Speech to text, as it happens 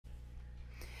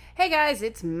Hey guys,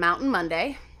 it's Mountain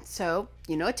Monday, so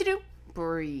you know what to do.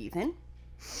 Breathe in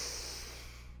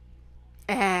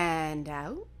and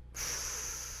out,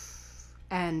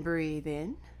 and breathe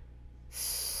in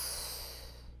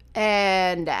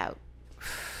and out.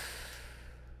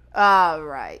 All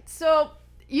right, so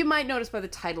you might notice by the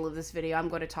title of this video, I'm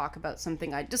going to talk about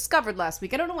something I discovered last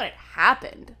week. I don't know when it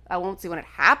happened. I won't say when it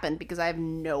happened because I have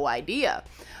no idea.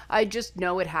 I just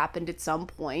know it happened at some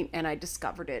point, and I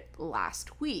discovered it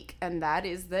last week. And that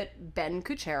is that Ben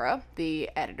Kuchera, the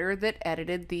editor that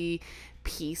edited the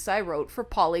piece I wrote for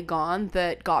Polygon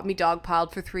that got me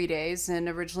dogpiled for 3 days and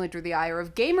originally drew the ire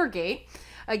of Gamergate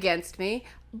against me,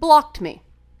 blocked me.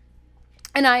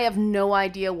 And I have no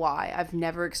idea why. I've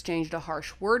never exchanged a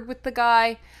harsh word with the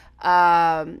guy.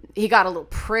 He got a little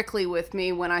prickly with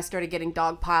me when I started getting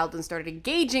dogpiled and started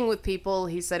engaging with people.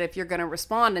 He said, if you're going to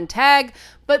respond and tag.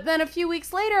 But then a few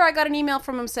weeks later, I got an email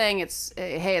from him saying,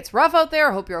 hey, it's rough out there.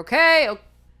 I hope you're okay.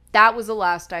 That was the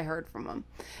last I heard from him.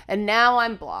 And now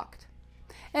I'm blocked.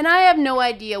 And I have no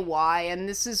idea why. And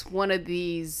this is one of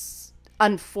these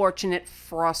unfortunate,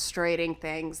 frustrating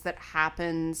things that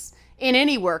happens in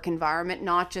any work environment,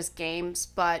 not just games,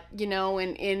 but, you know,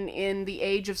 in the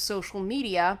age of social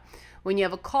media, when you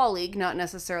have a colleague, not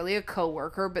necessarily a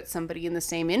coworker, but somebody in the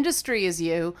same industry as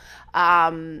you,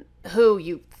 who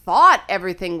you thought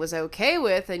everything was okay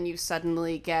with, and you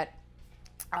suddenly get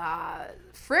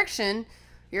friction,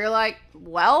 you're like,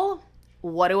 well,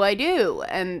 what do I do?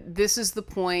 And this is the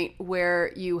point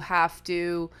where you have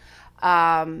to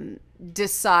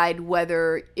decide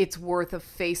whether it's worth a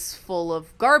face full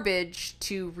of garbage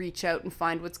to reach out and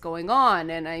find what's going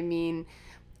on. And I mean,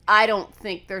 I don't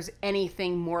think there's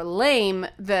anything more lame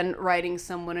than writing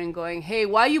someone and going, hey,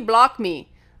 why you block me?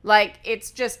 Like,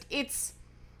 it's just, it's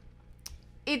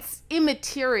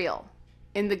immaterial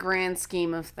in the grand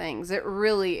scheme of things. It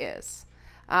really is.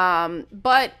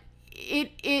 But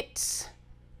it's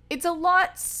a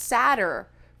lot sadder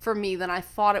for me than I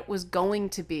thought it was going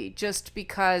to be, just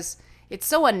because it's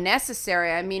so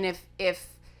unnecessary. I mean, if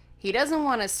he doesn't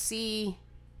want to see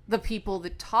the people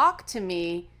that talk to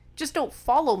me, just don't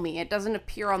follow me. It doesn't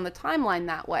appear on the timeline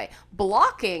that way.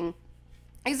 Blocking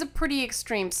is a pretty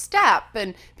extreme step,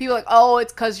 and people are like, oh,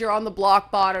 it's because you're on the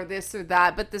block bot or this or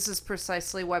that, but this is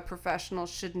precisely why professionals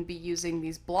shouldn't be using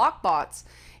these block bots.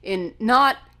 In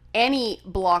not any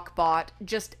block bot,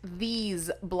 just these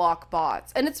block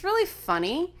bots. And it's really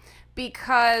funny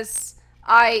because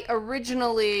I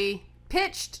originally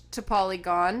pitched to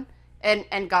Polygon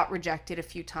and got rejected a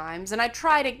few times, and I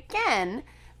tried again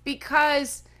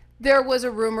because there was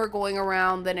a rumor going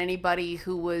around that anybody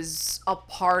who was a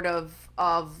part of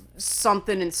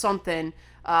something and something,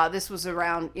 this was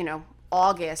around, you know,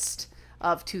 August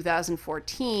of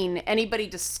 2014, anybody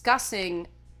discussing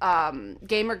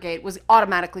Gamergate was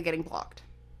automatically getting blocked.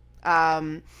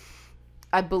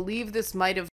 I believe this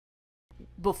might have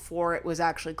before it was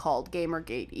actually called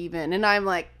Gamergate even. And I'm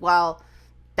like, well,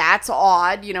 that's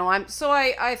odd. You know, I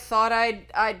thought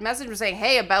I'd message him saying,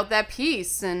 hey, about that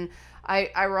piece. And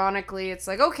ironically, it's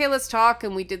like, okay, let's talk.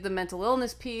 And we did the mental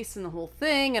illness piece and the whole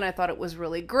thing. And I thought it was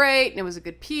really great and it was a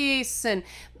good piece. And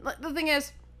the thing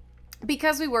is,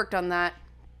 because we worked on that,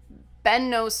 Ben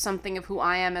knows something of who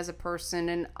I am as a person,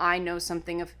 and I know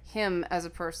something of him as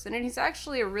a person, and he's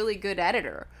actually a really good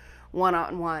editor,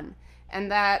 one-on-one.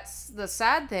 And that's the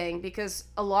sad thing, because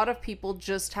a lot of people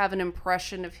just have an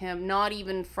impression of him, not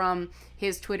even from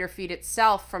his Twitter feed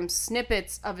itself, from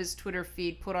snippets of his Twitter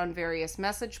feed put on various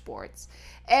message boards.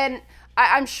 And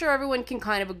I'm sure everyone can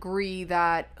kind of agree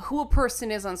that who a person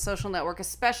is on social network,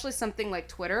 especially something like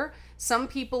Twitter, some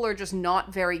people are just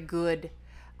not very good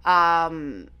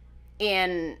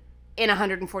in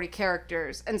 140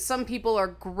 characters, and some people are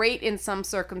great in some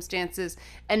circumstances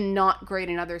and not great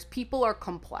in others. People are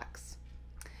complex,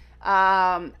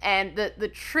 and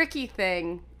the tricky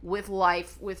thing with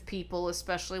life with people,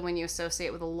 especially when you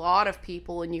associate with a lot of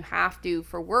people and you have to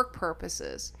for work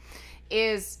purposes,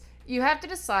 is you have to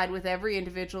decide with every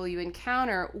individual you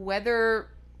encounter whether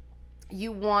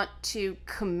you want to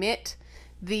commit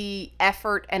the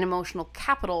effort and emotional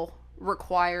capital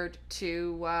required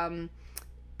to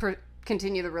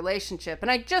continue the relationship.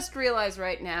 And I just realized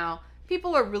right now,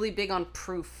 people are really big on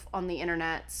proof on the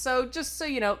internet. So just so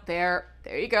you know, there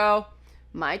you go.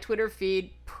 My Twitter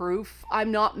feed, proof.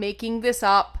 I'm not making this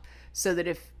up, so that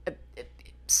if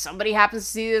somebody happens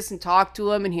to see this and talk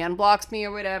to him and he unblocks me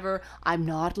or whatever, I'm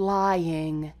not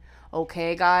lying.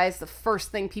 Okay, guys, the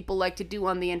first thing people like to do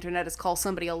on the internet is call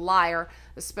somebody a liar,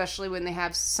 especially when they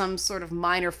have some sort of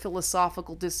minor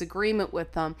philosophical disagreement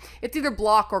with them. It's either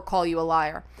block or call you a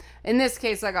liar. In this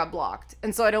case, I got blocked,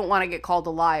 and so I don't want to get called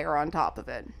a liar on top of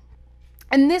it.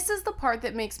 And this is the part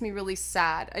that makes me really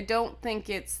sad. I don't think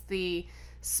it's the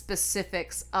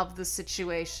specifics of the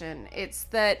situation. It's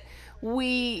that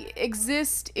we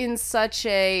exist in such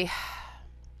a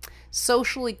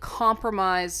socially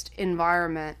compromised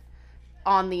environment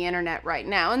on the internet right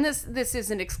now. And this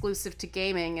isn't exclusive to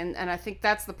gaming, and I think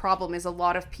that's the problem, is a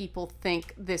lot of people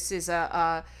think this is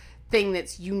a thing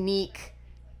that's unique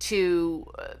to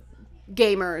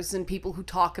gamers and people who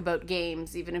talk about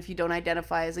games, even if you don't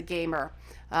identify as a gamer.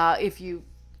 If you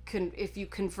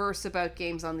converse about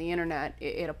games on the internet,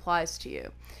 it applies to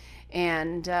you.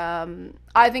 And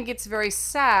I think it's very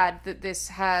sad that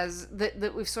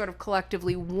that we've sort of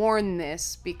collectively worn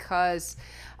this, because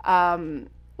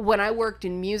when I worked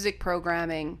in music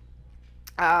programming,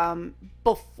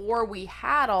 before we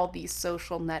had all these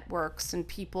social networks and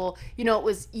people, it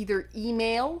was either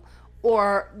email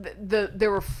or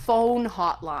there were phone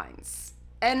hotlines,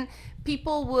 and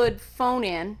people would phone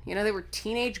in. They were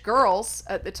teenage girls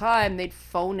at the time. They'd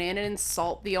phone in and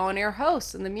insult the on-air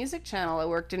hosts in the music channel I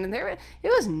worked in, and it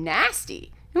was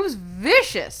nasty. It was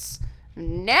vicious,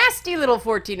 nasty little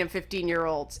 14 and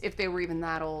 15-year-olds, if they were even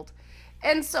that old.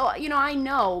 And so, I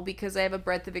know, because I have a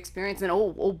breadth of experience, and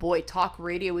oh boy, talk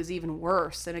radio was even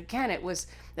worse. And again, it was,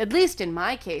 at least in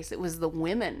my case, it was the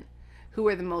women who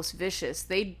were the most vicious.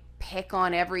 They'd pick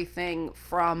on everything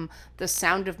from the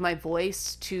sound of my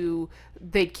voice to,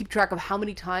 they'd keep track of how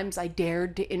many times I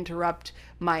dared to interrupt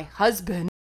my husband,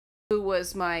 who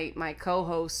was my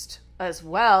co-host as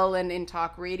well. And in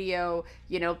talk radio,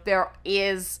 there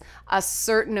is a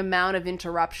certain amount of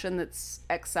interruption that's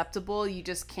acceptable. You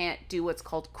just can't do what's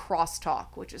called crosstalk,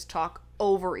 which is talk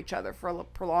over each other for a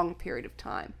prolonged period of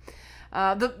time.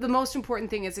 The most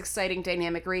important thing is exciting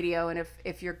dynamic radio, and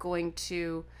if you're going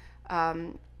to,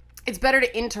 it's better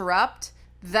to interrupt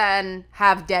than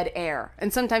have dead air.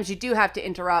 And sometimes you do have to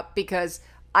interrupt, because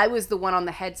I was the one on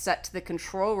the headset to the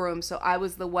control room, so I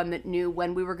was the one that knew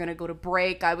when we were going to go to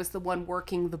break. I was the one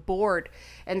working the board.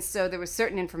 And so there was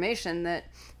certain information that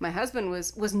my husband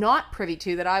was not privy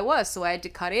to that I was, so I had to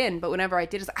cut in. But whenever I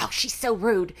did, it's like, oh, she's so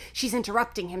rude. She's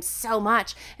interrupting him so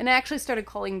much. And I actually started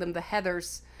calling them the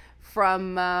Heathers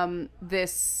from that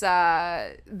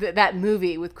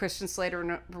movie with Christian Slater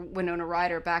and Winona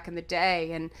Ryder back in the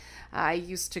day. And I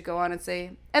used to go on and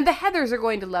say, and the Heathers are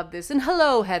going to love this, and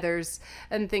hello Heathers,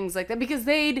 and things like that, because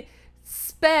they'd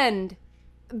spend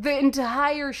the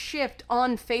entire shift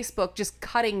on Facebook just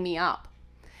cutting me up.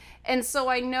 And so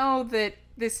I know that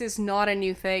this is not a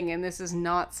new thing, and this is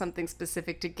not something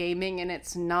specific to gaming, and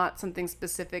it's not something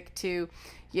specific to,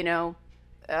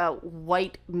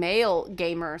 white male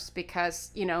gamers,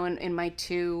 because in my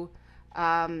two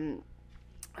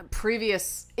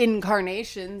previous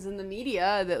incarnations in the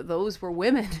media, those were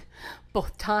women,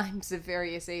 both times of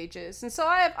various ages. And so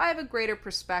I have a greater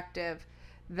perspective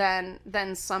than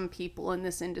some people in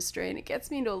this industry, and it gets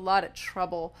me into a lot of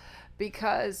trouble,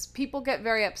 because people get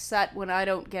very upset when I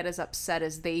don't get as upset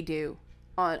as they do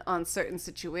on certain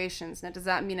situations. Now, does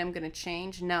that mean I'm going to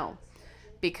change? No,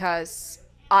 because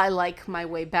I like my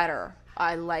way better.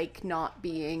 I like not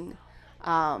being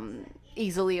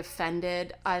easily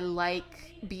offended. I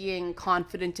like being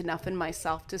confident enough in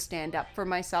myself to stand up for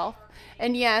myself.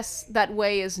 And yes, that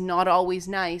way is not always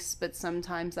nice, but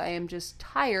sometimes I am just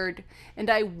tired and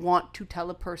I want to tell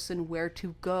a person where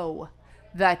to go.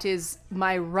 That is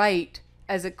my right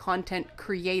as a content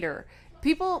creator.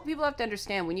 People have to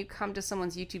understand, when you come to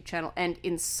someone's YouTube channel and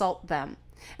insult them,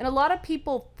 and a lot of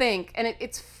people think, and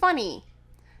it's funny,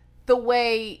 the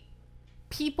way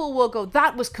people will go,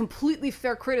 that was completely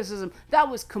fair criticism, that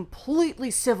was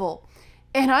completely civil.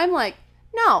 And I'm like,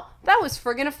 no, that was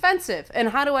friggin' offensive. And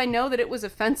how do I know that it was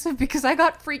offensive? Because I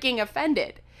got freaking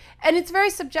offended. And it's very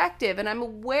subjective, and I'm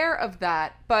aware of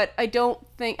that, but I don't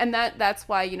think, and that's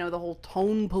why, the whole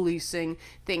tone policing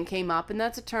thing came up, and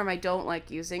that's a term I don't like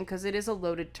using, because it is a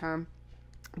loaded term.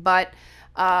 But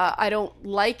I don't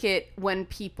like it when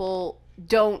people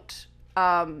don't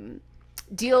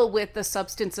deal with the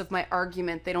substance of my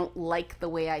argument. They don't like the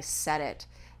way I said it.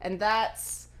 And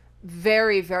that's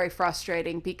very, very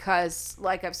frustrating, because,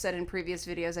 like I've said in previous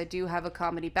videos, I do have a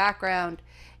comedy background,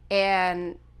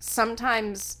 and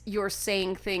sometimes you're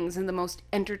saying things in the most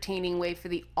entertaining way for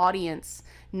the audience,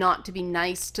 not to be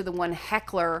nice to the one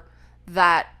heckler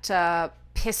that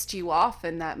pissed you off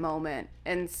in that moment.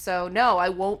 And so, no, I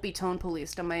won't be tone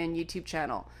policed on my own YouTube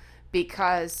channel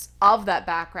because of that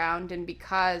background, and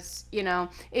because,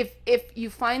 if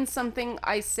you find something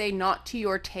I say not to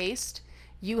your taste,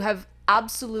 you have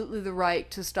absolutely the right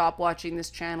to stop watching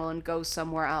this channel and go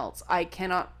somewhere else. I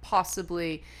cannot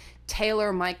possibly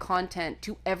tailor my content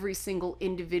to every single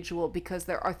individual, because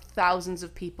there are thousands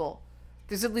of people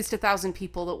there's at least 1,000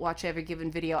 people that watch every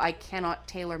given video. I cannot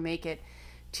tailor make it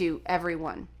to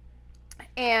everyone.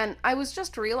 And I was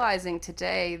just realizing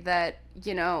today that,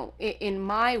 you know, in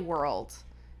my world,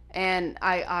 and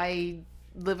I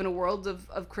live in a world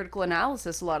of critical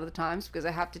analysis a lot of the times because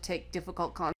I have to take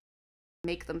difficult concepts and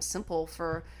make them simple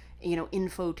for, you know,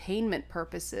 infotainment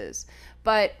purposes.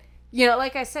 But, you know,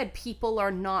 like I said, people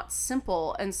are not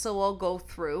simple. And so I'll go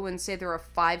through and say there are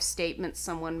 5 statements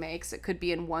someone makes. It could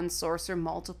be in one source or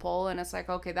multiple. And it's like,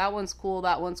 okay, that one's cool,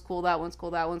 that one's cool, that one's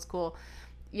cool, that one's cool.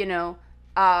 You know,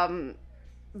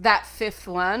 that 5th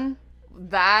one,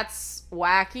 that's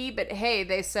wacky, but hey,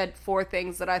 they said 4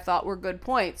 things that I thought were good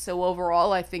points. So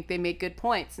overall, I think they made good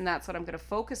points, and that's what I'm going to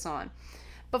focus on.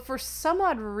 But for some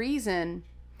odd reason,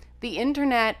 the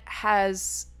internet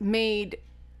has made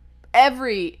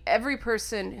every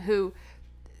person who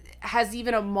has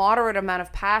even a moderate amount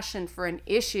of passion for an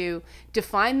issue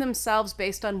define themselves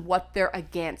based on what they're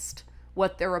against,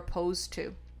 what they're opposed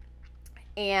to.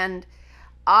 And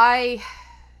I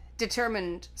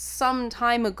determined some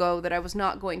time ago that I was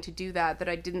not going to do that, that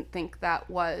I didn't think that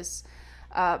was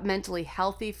mentally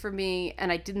healthy for me,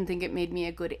 and I didn't think it made me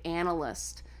a good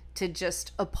analyst to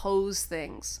just oppose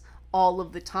things all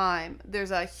of the time.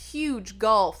 There's a huge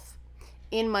gulf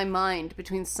in my mind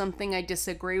between something I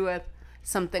disagree with,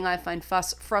 something I find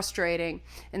frustrating,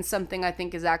 and something I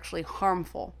think is actually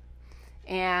harmful.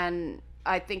 And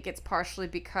I think it's partially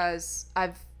because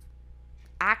I've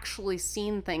actually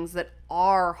seen things that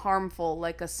are harmful,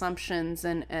 like assumptions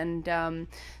and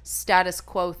status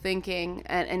quo thinking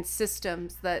and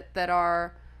systems that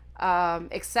are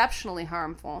exceptionally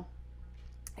harmful.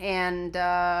 And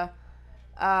I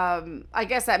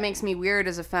guess that makes me weird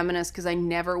as a feminist because I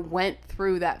never went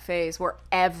through that phase where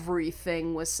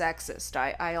everything was sexist.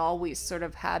 I always sort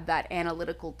of had that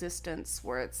analytical distance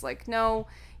where it's like, no,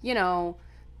 you know,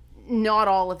 not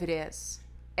all of it is.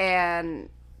 And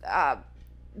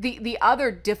the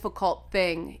other difficult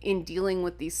thing in dealing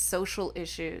with these social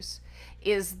issues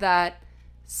is that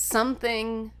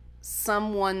something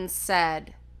someone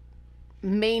said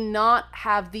may not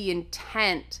have the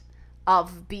intent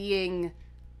of being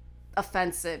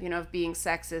offensive, you know, of being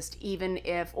sexist, even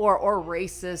if, or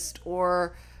racist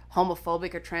or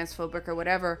homophobic or transphobic or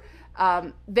whatever.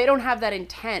 They don't have that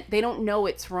intent. They don't know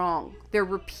it's wrong. They're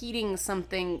repeating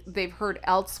something they've heard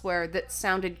elsewhere that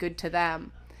sounded good to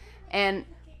them. And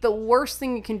the worst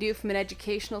thing you can do from an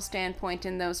educational standpoint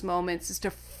in those moments is to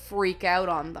freak out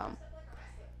on them,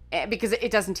 because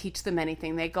it doesn't teach them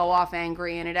anything. They go off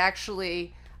angry, and it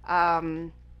actually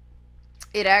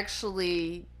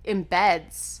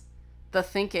embeds the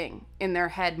thinking in their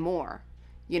head more,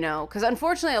 you know, because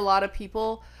unfortunately a lot of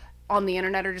people on the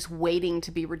internet are just waiting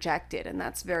to be rejected, and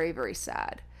that's very, very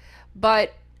sad.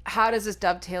 But how does this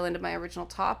dovetail into my original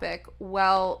topic?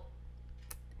 Well,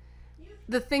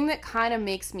 the thing that kind of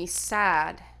makes me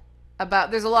sad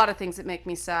about, there's a lot of things that make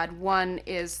me sad. One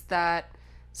is that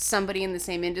somebody in the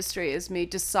same industry as me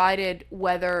decided,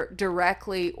 whether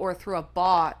directly or through a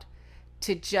bot,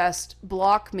 to just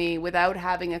block me without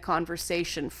having a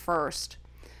conversation first.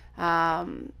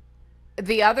 The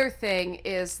other thing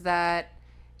is that,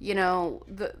 you know,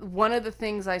 one of the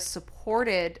things I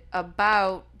supported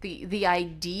about the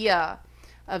idea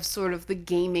of sort of the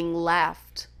gaming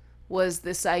left was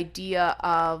this idea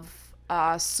of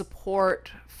support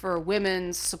for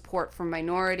women, support for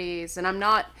minorities. And I'm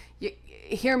not,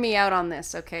 hear me out on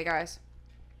this, okay, guys?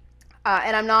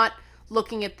 And I'm not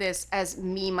looking at this as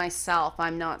me, myself.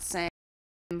 I'm not saying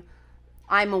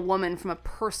I'm a woman from a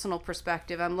personal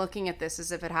perspective. I'm looking at this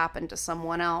as if it happened to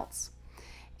someone else.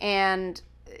 And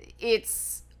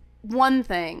it's one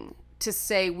thing to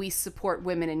say we support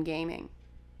women in gaming.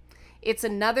 It's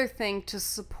another thing to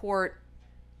support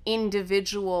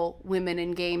individual women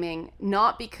in gaming,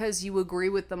 not because you agree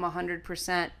with them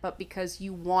 100%, but because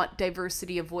you want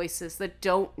diversity of voices that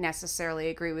don't necessarily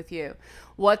agree with you.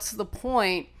 What's the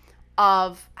point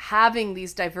of having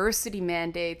these diversity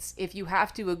mandates if you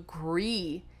have to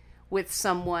agree with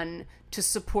someone to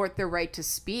support their right to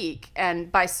speak?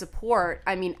 And by support,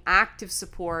 I mean active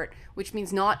support, which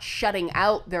means not shutting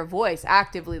out their voice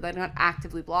actively, like not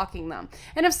actively blocking them.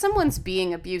 And if someone's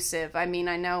being abusive, I mean,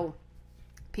 I know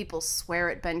people swear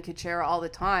at Ben Kuchera all the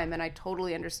time, and I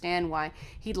totally understand why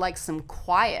he'd like some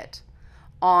quiet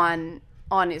on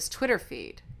his Twitter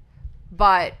feed.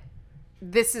 But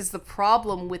this is the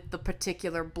problem with the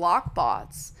particular block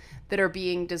bots that are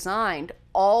being designed.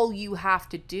 All you have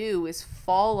to do is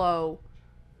follow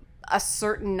a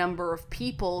certain number of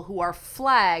people who are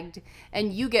flagged,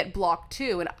 and you get blocked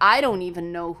too. And I don't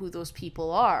even know who those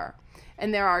people are.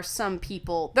 And there are some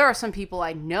people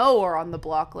I know are on the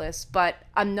block list, but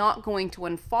I'm not going to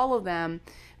unfollow them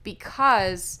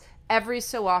because every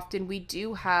so often we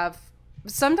do have,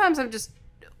 sometimes I'm just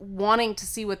wanting to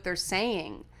see what they're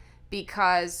saying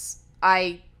because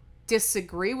I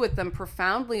disagree with them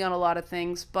profoundly on a lot of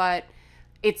things, but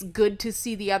it's good to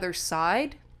see the other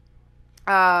side.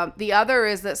 The other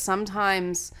is that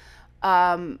sometimes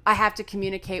I have to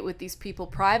communicate with these people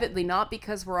privately, not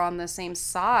because we're on the same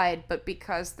side, but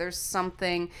because there's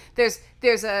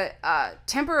a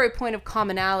temporary point of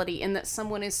commonality in that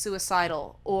someone is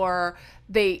suicidal or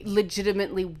they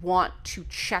legitimately want to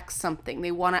check something.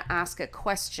 They want to ask a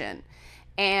question.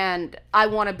 And I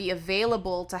want to be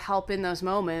available to help in those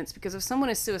moments, because if someone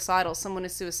is suicidal, someone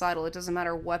is suicidal. It doesn't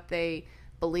matter what they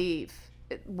believe.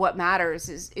 What matters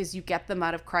is you get them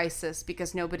out of crisis,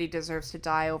 because nobody deserves to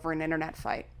die over an internet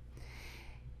fight.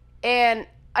 And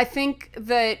I think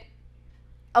that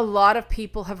a lot of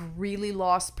people have really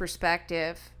lost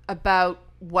perspective about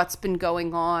what's been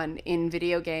going on in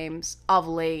video games of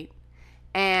late,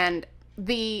 and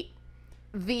the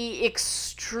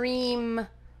extreme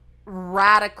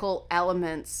radical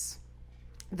elements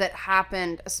that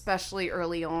happened, especially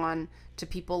early on, to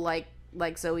people like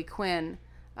Zoe Quinn,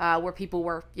 where people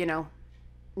were,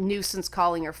 nuisance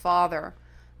calling her father.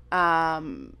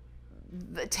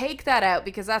 Take that out,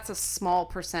 because that's a small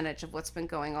percentage of what's been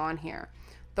going on here.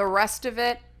 The rest of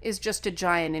it is just a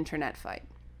giant internet fight,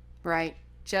 right?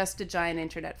 Just a giant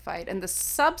internet fight. And the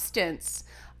substance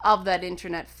of that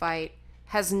internet fight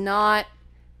has not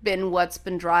been what's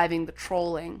been driving the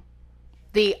trolling.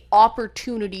 The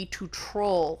opportunity to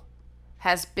troll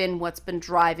has been what's been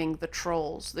driving the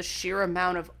trolls. The sheer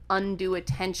amount of undue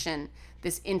attention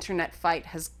this internet fight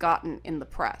has gotten in the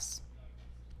press.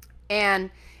 And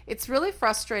it's really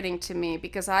frustrating to me,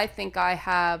 because I think I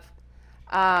have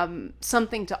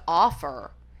something to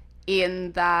offer,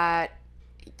 in that,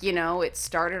 it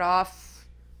started off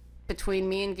between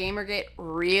me and Gamergate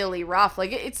really rough.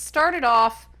 Like, it started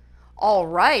off all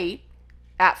right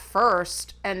at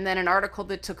first, and then an article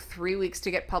that took 3 weeks to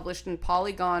get published in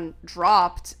Polygon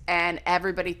dropped, and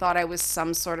everybody thought I was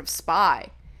some sort of spy.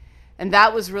 And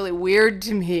that was really weird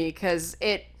to me, because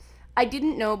I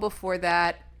didn't know before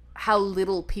that how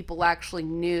little people actually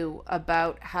knew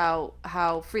about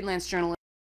how freelance journalism,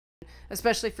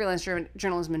 especially freelance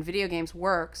journalism in video games,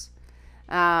 works.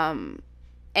 And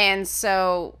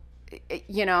so,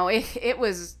 it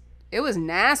was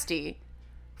nasty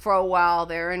for a while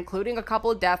there, including a couple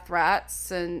of death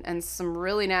threats and some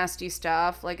really nasty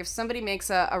stuff. Like, if somebody makes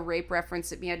a rape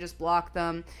reference at me, I just block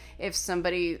them. If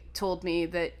somebody told me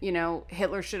that,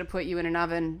 Hitler should have put you in an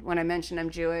oven when I mentioned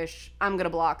I'm Jewish, I'm going to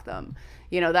block them.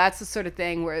 That's the sort of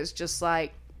thing where it's just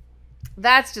like,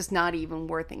 that's just not even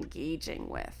worth engaging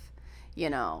with,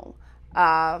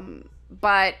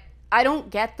 But I don't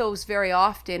get those very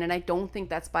often, and I don't think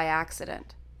that's by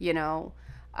accident,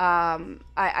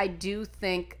 I do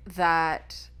think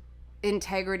that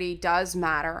integrity does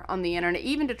matter on the internet,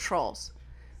 even to trolls,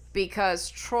 because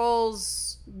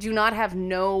trolls do not have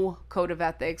no code of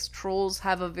ethics. Trolls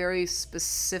have a very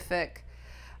specific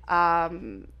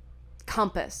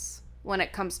compass when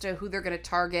it comes to who they're going to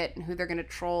target and who they're going to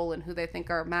troll and who they think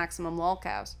are maximum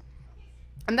lolcows.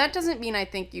 And that doesn't mean I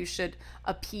think you should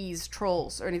appease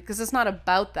trolls or anything, because it's not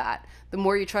about that. The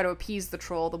more you try to appease the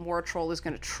troll, the more a troll is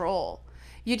going to troll.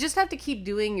 You just have to keep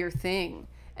doing your thing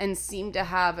and seem to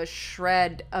have a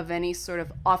shred of any sort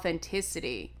of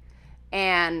authenticity.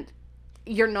 And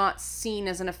you're not seen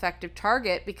as an effective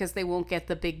target, because they won't get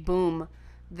the big boom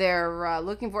they're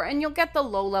looking for. And you'll get the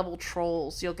low-level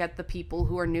trolls. You'll get the people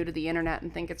who are new to the internet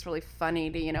and think it's really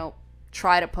funny to,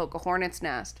 try to poke a hornet's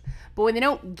nest. But when they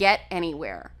don't get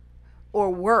anywhere, or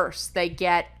worse, they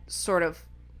get sort of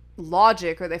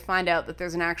logic, or they find out that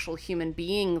there's an actual human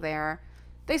being there,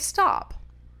 they stop.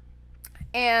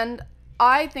 And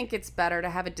I think it's better to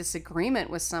have a disagreement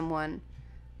with someone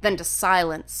than to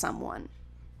silence someone,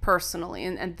 personally.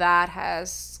 And that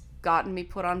has gotten me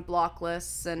put on block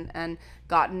lists and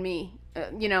gotten me,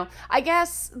 I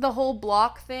guess the whole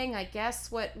block thing, I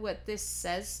guess what this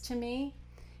says to me,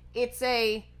 it's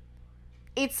a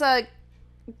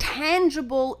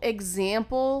tangible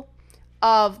example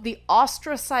of the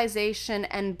ostracization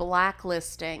and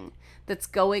blacklisting that's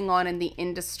going on in the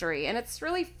industry. And it's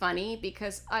really funny,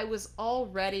 because I was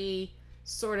already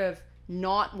sort of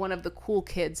not one of the cool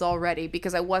kids already,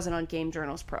 because I wasn't on Game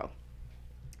Journals Pro,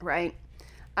 right?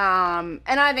 And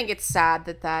I think it's sad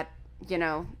that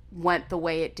went the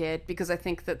way it did, because I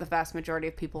think that the vast majority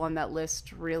of people on that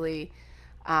list really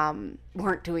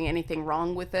weren't doing anything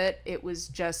wrong with it. It was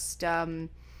just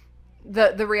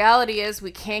the reality is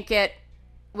we can't get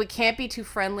we can't be too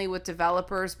friendly with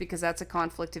developers because that's a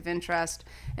conflict of interest,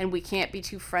 and we can't be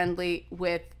too friendly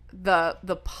with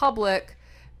the public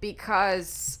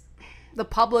because the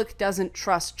public doesn't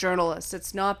trust journalists.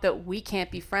 It's not that we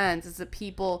can't be friends, it's that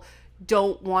people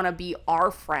don't want to be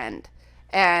our friend.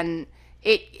 And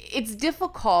it's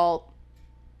difficult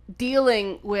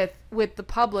dealing with the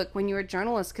public when you're a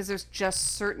journalist because there's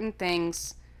just certain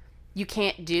things you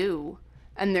can't do,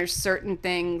 and there's certain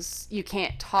things you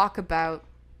can't talk about,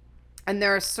 and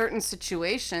there are certain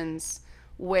situations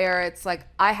where it's like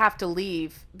I have to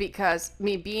leave because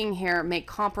me being here may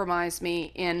compromise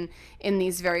me in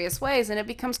these various ways, and it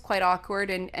becomes quite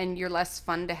awkward, and you're less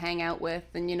fun to hang out with.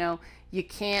 And you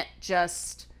can't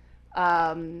just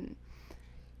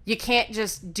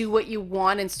do what you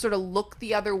want and sort of look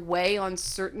the other way on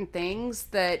certain things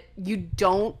that you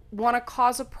don't want to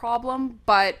cause a problem,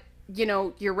 but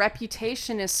your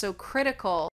reputation is so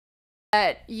critical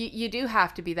that you do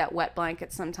have to be that wet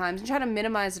blanket sometimes and try to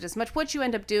minimize it as much. What you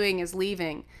end up doing is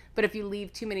leaving, but if you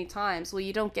leave too many times, well,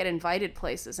 you don't get invited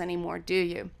places anymore, do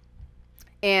you?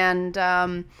 And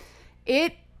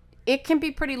it can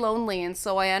be pretty lonely, and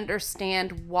so I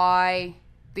understand why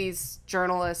these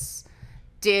journalists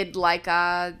did like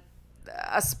a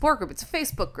support group. It's a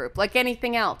Facebook group, like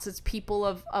anything else. It's people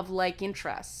of like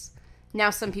interests. Now,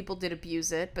 some people did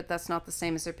abuse it, but that's not the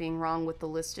same as there being wrong with the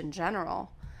list in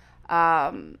general.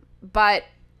 But,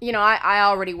 I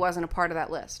already wasn't a part of that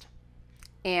list.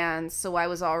 And so I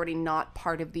was already not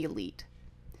part of the elite.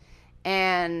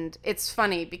 And it's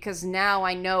funny because now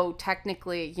I know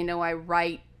technically, I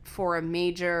write for a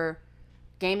major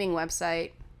gaming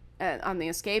website on The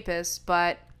Escapist,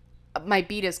 but my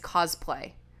beat is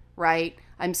cosplay, right?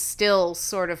 I'm still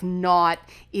sort of not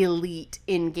elite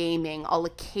in gaming. I'll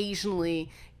occasionally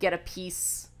get a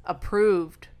piece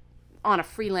approved on a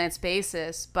freelance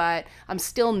basis, but I'm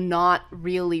still not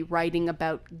really writing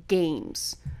about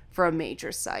games for a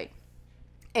major site.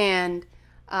 And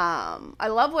I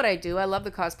love what I do. I love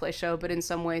the cosplay show, but in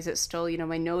some ways it's still,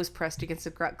 my nose pressed against the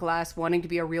glass, wanting to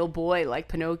be a real boy like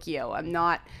Pinocchio. I'm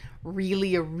not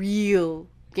really a real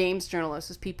games journalist,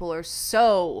 as people are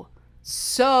so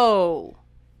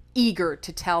eager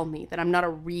to tell me that I'm not a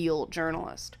real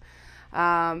journalist.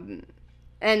 And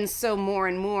so more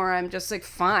and more, I'm just like,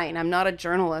 fine, I'm not a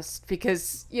journalist,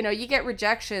 because, you get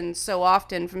rejection so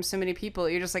often from so many people.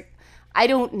 You're just like, I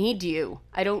don't need you.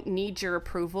 I don't need your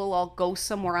approval. I'll go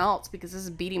somewhere else because this is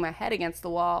beating my head against the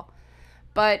wall.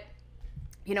 But,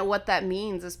 what that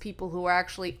means is people who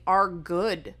actually are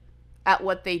good at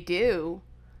what they do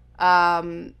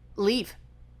leave.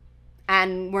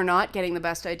 And we're not getting the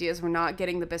best ideas. We're not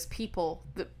getting the best people.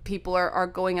 The people are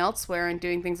going elsewhere and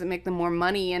doing things that make them more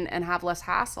money and have less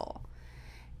hassle.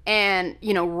 And,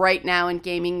 right now in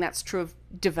gaming, that's true of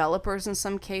developers in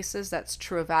some cases. That's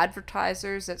true of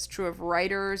advertisers. That's true of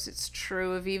writers. It's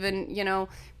true of even,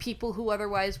 people who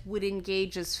otherwise would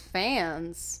engage as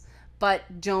fans,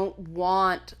 but don't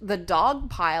want the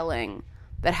dogpiling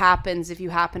that happens if you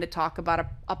happen to talk about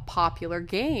a popular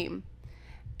game.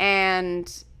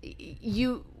 And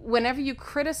whenever you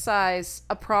criticize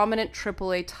a prominent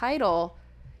AAA title,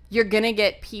 you're going to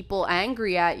get people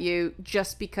angry at you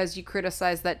just because you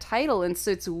criticize that title. And so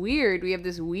it's weird. We have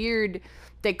this weird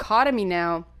dichotomy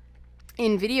now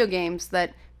in video games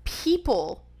that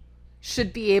people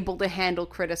should be able to handle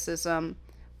criticism,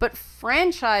 but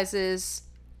franchises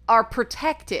are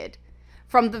protected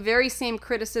from the very same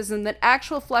criticism that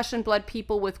actual flesh and blood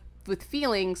people with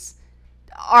feelings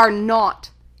are not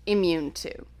immune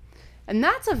to. And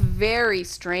that's a very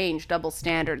strange double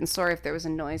standard. And sorry if there was a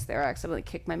noise there. I accidentally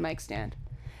kicked my mic stand.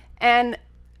 And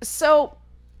so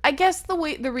I guess the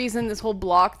reason this whole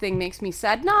block thing makes me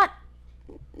sad, not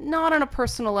on a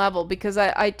personal level, because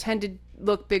I tend to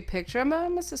look big picture.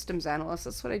 I'm a systems analyst.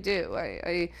 That's what I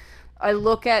do. I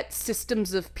look at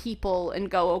systems of people and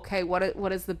go, okay,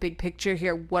 what is the big picture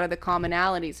here? What are the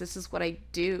commonalities? This is what I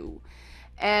do.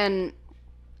 And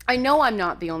I know I'm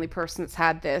not the only person that's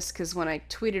had this, because when I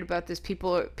tweeted about this,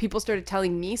 people started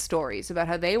telling me stories about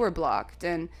how they were blocked,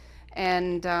 and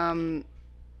it's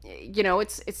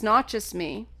not just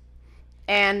me.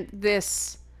 And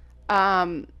this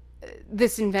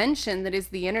invention that is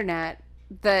the internet,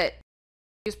 that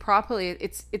used properly,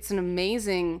 it's an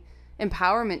amazing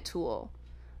empowerment tool.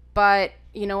 But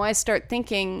I start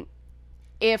thinking,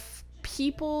 if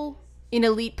people in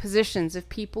elite positions, if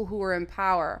people who are in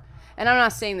power, and I'm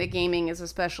not saying that gaming is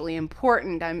especially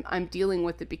important. I'm dealing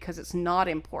with it because it's not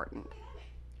important.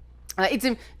 It's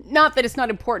not that it's not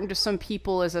important to some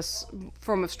people as a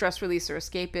form of stress release or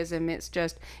escapism. It's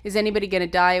just, is anybody going to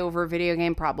die over a video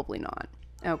game? Probably not.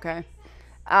 Okay.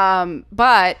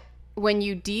 But when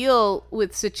you deal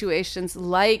with situations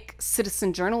like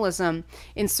citizen journalism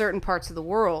in certain parts of the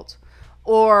world,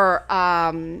 or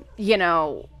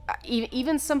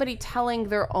even somebody telling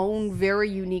their own very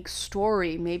unique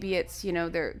story. Maybe it's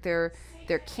their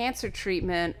cancer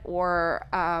treatment, or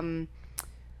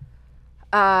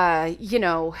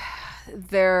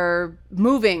they're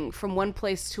moving from one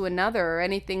place to another, or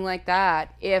anything like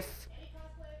that. If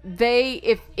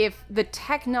the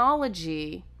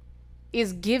technology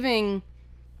is giving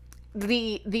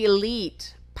the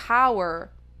elite power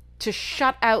to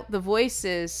shut out the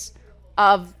voices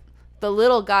of the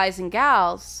little guys and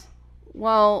gals,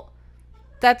 well,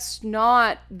 that's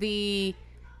not the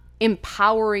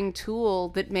empowering tool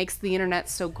that makes the internet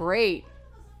so great.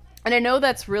 And I know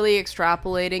that's really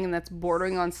extrapolating and that's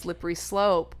bordering on slippery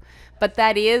slope, but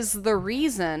that is the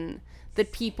reason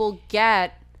that people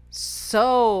get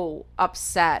so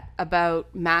upset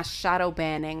about mass shadow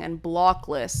banning and block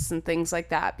lists and things like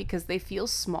that, because they feel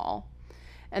small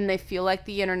and they feel like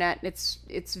the internet,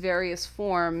 its various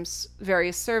forms,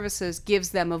 various services, gives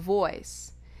them a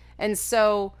voice. And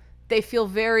so they feel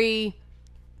very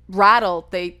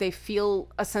rattled. They feel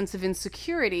a sense of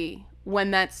insecurity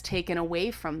when that's taken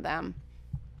away from them.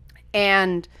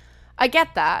 And I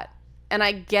get that. And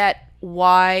I get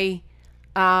why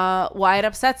it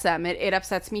upsets them. It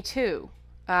upsets me too.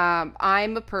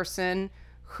 I'm a person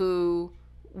who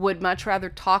would much rather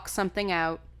talk something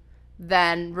out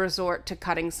than resort to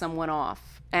cutting someone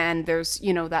off. And there's,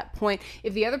 that point.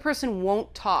 If the other person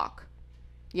won't talk,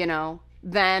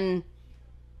 then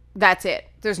that's it.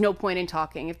 There's no point in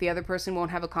talking. If the other person won't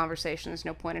have a conversation, there's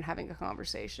no point in having a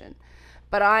conversation.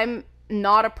 But I'm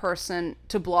not a person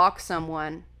to block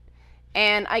someone.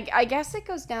 And I guess it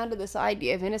goes down to this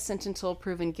idea of innocent until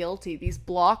proven guilty. These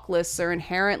block lists are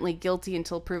inherently guilty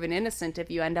until proven innocent if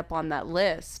you end up on that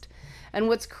list. And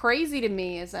what's crazy to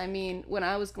me is, when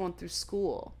I was going through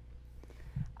school,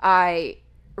 I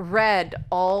read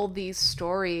all these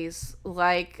stories.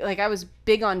 Like I was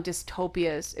big on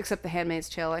dystopias, except The Handmaid's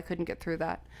Tale. I couldn't get through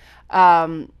that.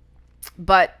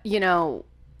 But,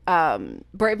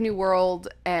 Brave New World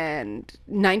and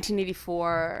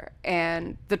 1984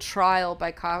 and The Trial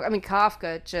by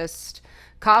Kafka.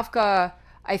 Kafka,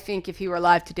 I think if he were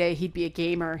alive today, he'd be a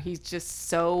gamer. He's just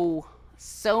so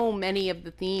many of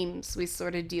the themes we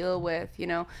sort of deal with,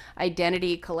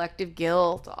 identity, collective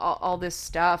guilt, all this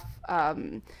stuff,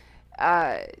 the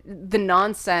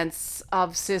nonsense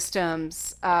of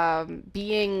systems,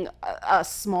 being a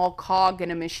small cog in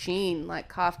a machine.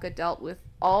 Like Kafka dealt with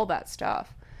all that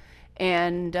stuff.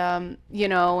 And, and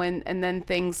then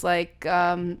things like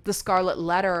The Scarlet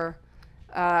Letter,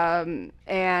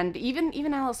 and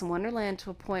even Alice in Wonderland to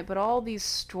a point. But all these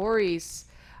stories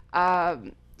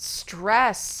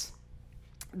stress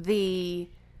the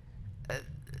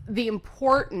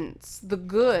importance, the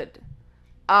good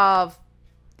of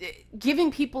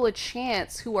giving people a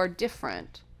chance who are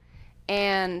different,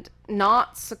 and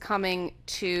not succumbing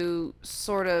to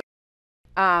sort of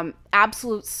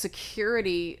absolute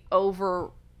security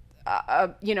over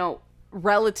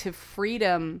relative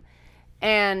freedom,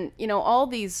 and all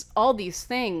these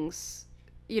things,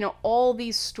 all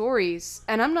these stories.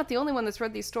 And I'm not the only one that's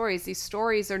read these stories. These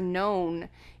stories are known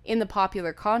in the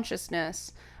popular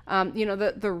consciousness.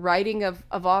 The writing of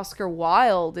Oscar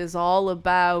Wilde is all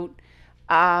about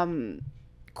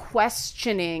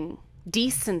questioning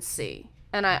decency.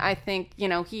 And I think,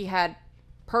 he had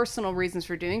personal reasons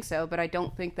for doing so, but I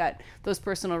don't think that those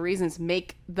personal reasons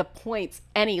make the points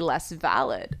any less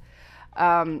valid.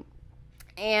 And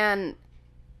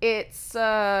it's,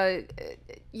 Bernard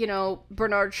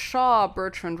Shaw,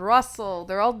 Bertrand Russell,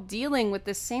 they're all dealing with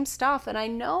this same stuff. And I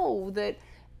know that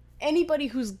anybody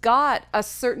who's got a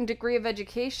certain degree of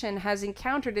education has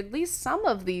encountered at least some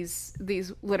of these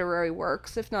literary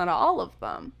works, if not all of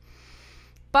them.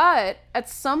 But at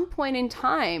some point in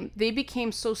time, they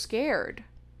became so scared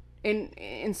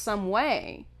in some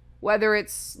way, whether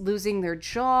it's losing their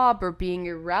job or being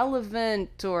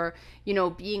irrelevant, or,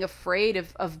 being afraid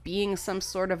of being some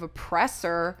sort of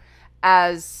oppressor,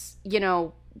 as,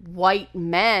 white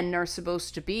men are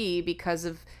supposed to be because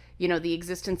of, the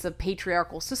existence of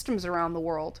patriarchal systems around the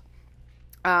world.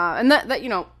 And that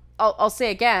I'll say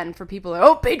again, for people like,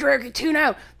 oh, patriarchy, tune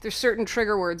out. There's certain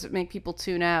trigger words that make people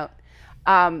tune out.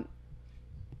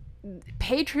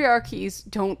 Patriarchies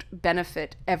don't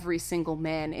benefit every single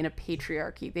man in a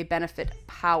patriarchy. They benefit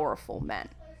powerful men.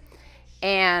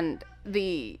 And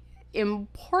the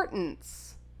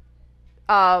importance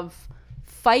of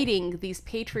fighting these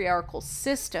patriarchal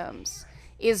systems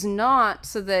is not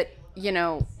so that,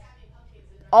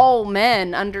 all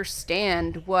men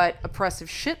understand what oppressive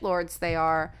shitlords they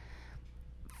are,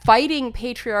 fighting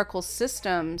patriarchal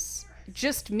systems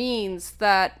just means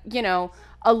that, you know,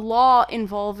 a law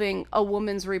involving a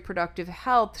woman's reproductive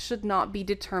health should not be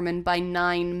determined by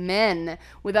 9 men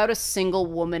without a single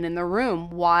woman in the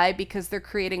room. Why? Because they're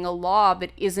creating a law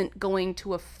that isn't going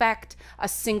to affect a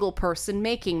single person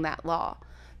making that law.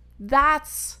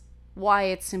 That's why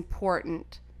it's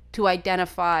important to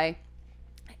identify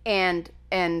and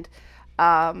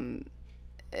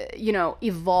you know,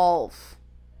 evolve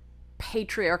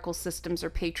patriarchal systems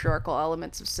or patriarchal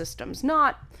elements of systems,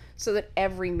 not so that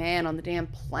every man on the damn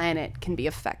planet can be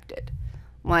affected.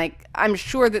 Like, I'm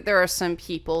sure that there are some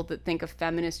people that think a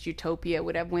feminist utopia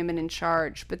would have women in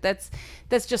charge, but that's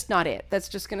just not it. That's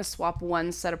just going to swap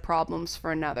one set of problems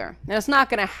for another. And it's not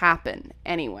going to happen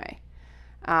anyway.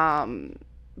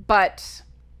 But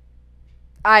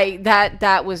I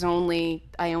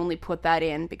only put that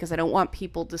in because I don't want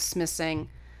people dismissing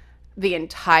the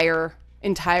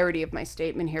entirety of my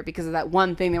statement here because of that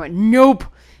one thing. They went, nope.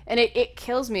 And it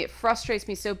kills me. It frustrates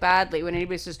me so badly when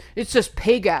anybody says, it's just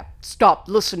pay gap, stop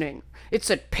listening. It's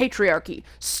a patriarchy,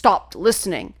 stop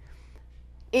listening.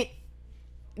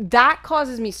 That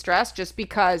causes me stress just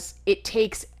because it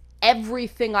takes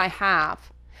everything I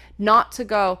have not to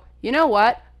go, you know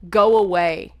what, go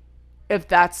away. If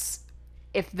that's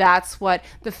what,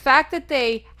 the fact that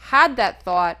they had that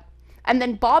thought and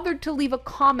then bothered to leave a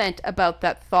comment about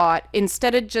that thought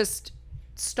instead of just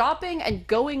stopping and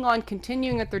going on,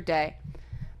 continuing with their day,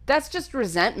 that's just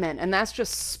resentment and that's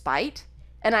just spite.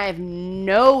 And I have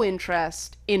no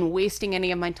interest in wasting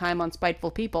any of my time on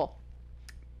spiteful people.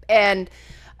 And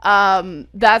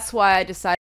that's why I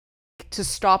decided to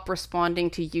stop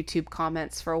responding to YouTube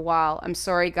comments for a while. I'm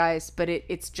sorry, guys, but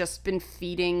it's just been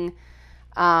feeding...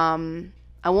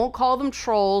 I won't call them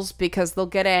trolls because they'll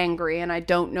get angry, and I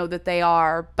don't know that they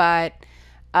are, but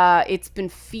it's been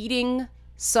feeding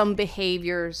some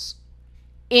behaviors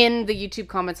in the YouTube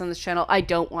comments on this channel I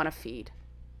don't want to feed.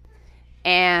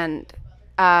 And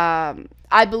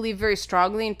I believe very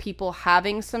strongly in people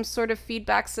having some sort of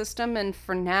feedback system, and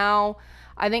for now,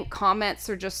 I think comments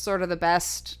are just sort of the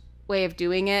best way of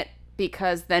doing it,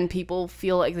 because then people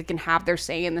feel like they can have their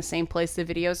say in the same place the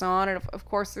video's on. And of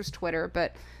course there's Twitter,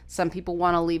 but some people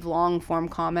want to leave long form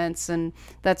comments, and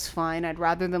that's fine. I'd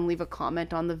rather them leave a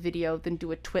comment on the video than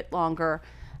do a twit longer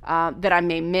that I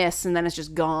may miss and then it's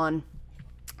just gone.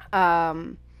 Yeah,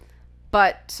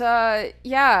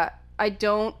 I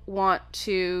don't want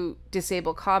to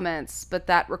disable comments, but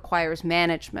that requires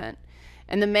management.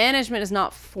 And the management is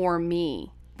not for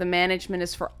me. The management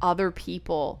is for other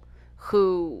people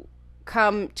who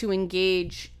come to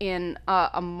engage in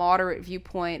a moderate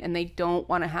viewpoint, and they don't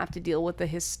want to have to deal with the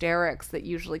hysterics that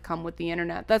usually come with the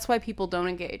internet. That's why people don't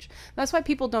engage. That's why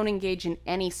people don't engage in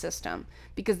any system,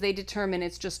 because they determine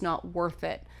it's just not worth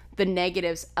it. The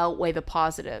negatives outweigh the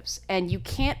positives, and you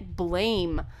can't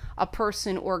blame a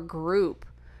person or group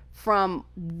from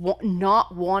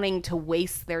not wanting to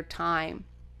waste their time.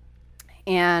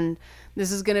 And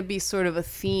this is going to be sort of a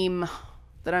theme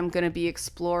that I'm going to be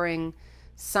exploring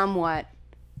somewhat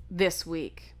this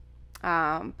week.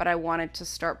 But I wanted to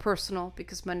start personal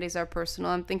because Mondays are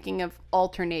personal. I'm thinking of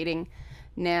alternating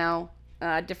now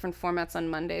different formats on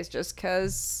Mondays just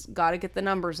because got to get the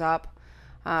numbers up.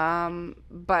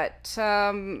 But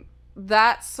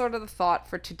that's sort of the thought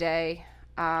for today.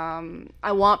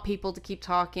 I want people to keep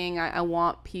talking. I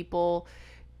want people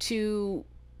to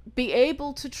be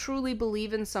able to truly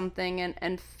believe in something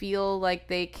and feel like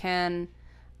they can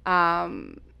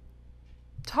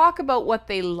talk about what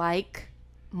they like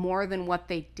more than what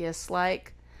they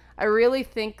dislike. I really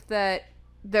think that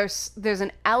there's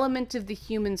an element of the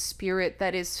human spirit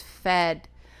that is fed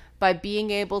by being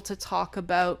able to talk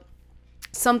about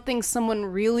something someone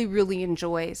really, really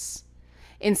enjoys,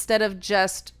 instead of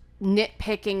just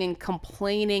nitpicking and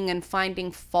complaining and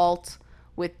finding fault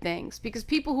with things. Because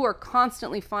people who are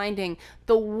constantly finding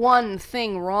the one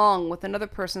thing wrong with another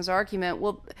person's argument,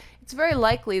 well, it's very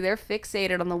likely they're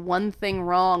fixated on the one thing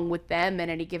wrong with them at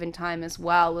any given time as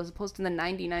well, as opposed to the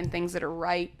 99 things that are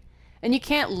right. And you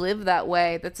can't live that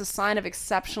way. That's a sign of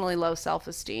exceptionally low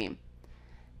self-esteem.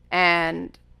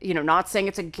 And, you know, not saying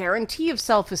it's a guarantee of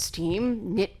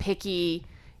self-esteem, nitpicky,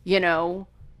 you know,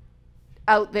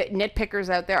 nitpickers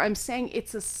out there. I'm saying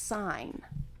it's a sign.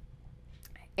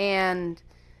 And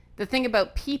the thing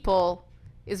about people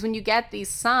is when you get these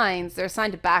signs, they're a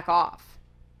sign to back off.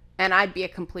 And I'd be a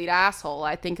complete asshole,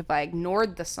 I think, if I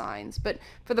ignored the signs. But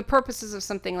for the purposes of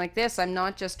something like this, I'm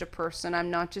not just a person. I'm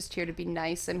not just here to be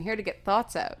nice. I'm here to get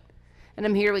thoughts out. And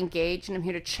I'm here to engage, and I'm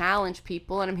here to challenge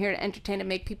people, and I'm here to entertain and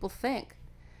make people think.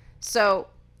 So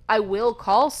I will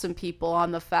call some people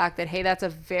on the fact that, hey, that's a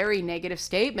very negative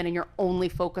statement and you're only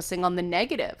focusing on the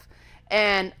negative.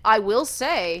 And I will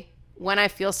say when I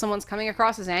feel someone's coming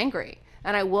across as angry.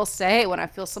 And I will say when I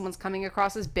feel someone's coming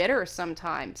across as bitter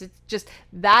sometimes. It's just,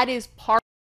 that is part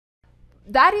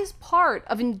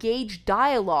of engaged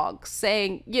dialogue,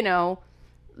 saying, you know,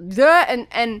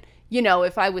 you know,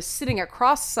 if I was sitting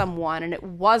across someone and it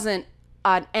wasn't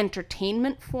an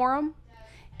entertainment forum,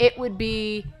 it would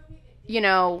be, you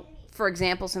know, for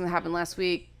example, something that happened last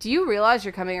week. Do you realize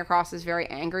you're coming across as very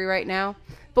angry right now?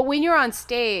 But when you're on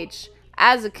stage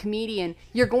as a comedian,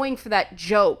 you're going for that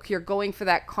joke, you're going for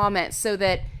that comment, so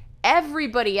that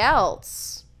everybody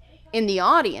else in the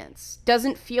audience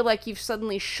doesn't feel like you've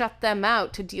suddenly shut them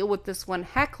out to deal with this one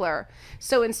heckler.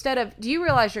 So instead of, do you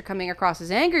realize you're coming across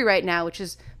as angry right now, which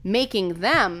is making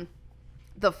them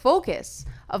the focus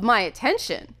of my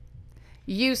attention,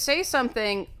 you say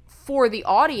something for the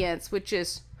audience, which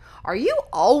is, are you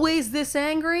always this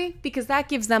angry? Because that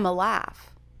gives them a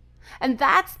laugh. And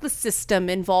that's the system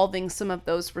involving some of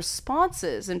those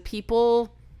responses. And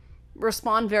people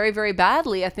respond very, very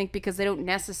badly, I think, because they don't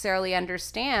necessarily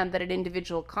understand that an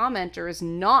individual commenter is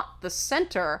not the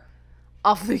center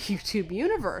of the YouTube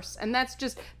universe. And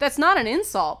that's not an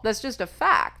insult. That's just a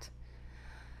fact.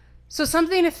 So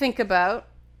something to think about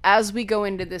as we go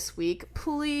into this week.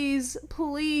 Please,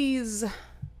 please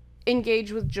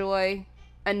engage with joy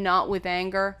and not with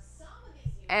anger.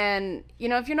 And, you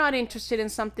know, if you're not interested in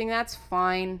something, that's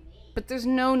fine. But there's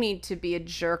no need to be a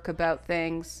jerk about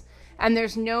things. And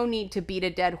there's no need to beat a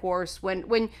dead horse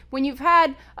when you've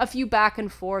had a few back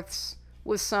and forths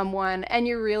with someone and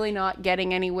you're really not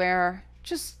getting anywhere.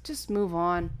 Just move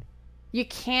on. You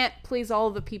can't please all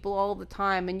the people all the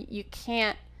time, and you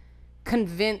can't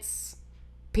convince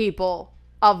people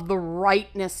of the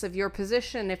rightness of your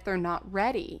position if they're not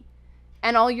ready.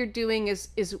 And all you're doing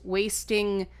is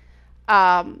wasting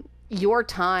your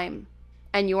time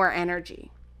and your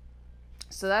energy.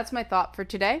 So that's my thought for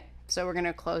today. So we're going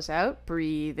to close out.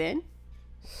 Breathe in.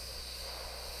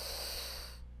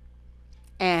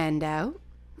 And out.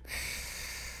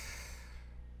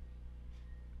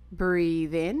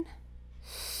 Breathe in.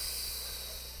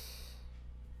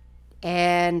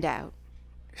 And out.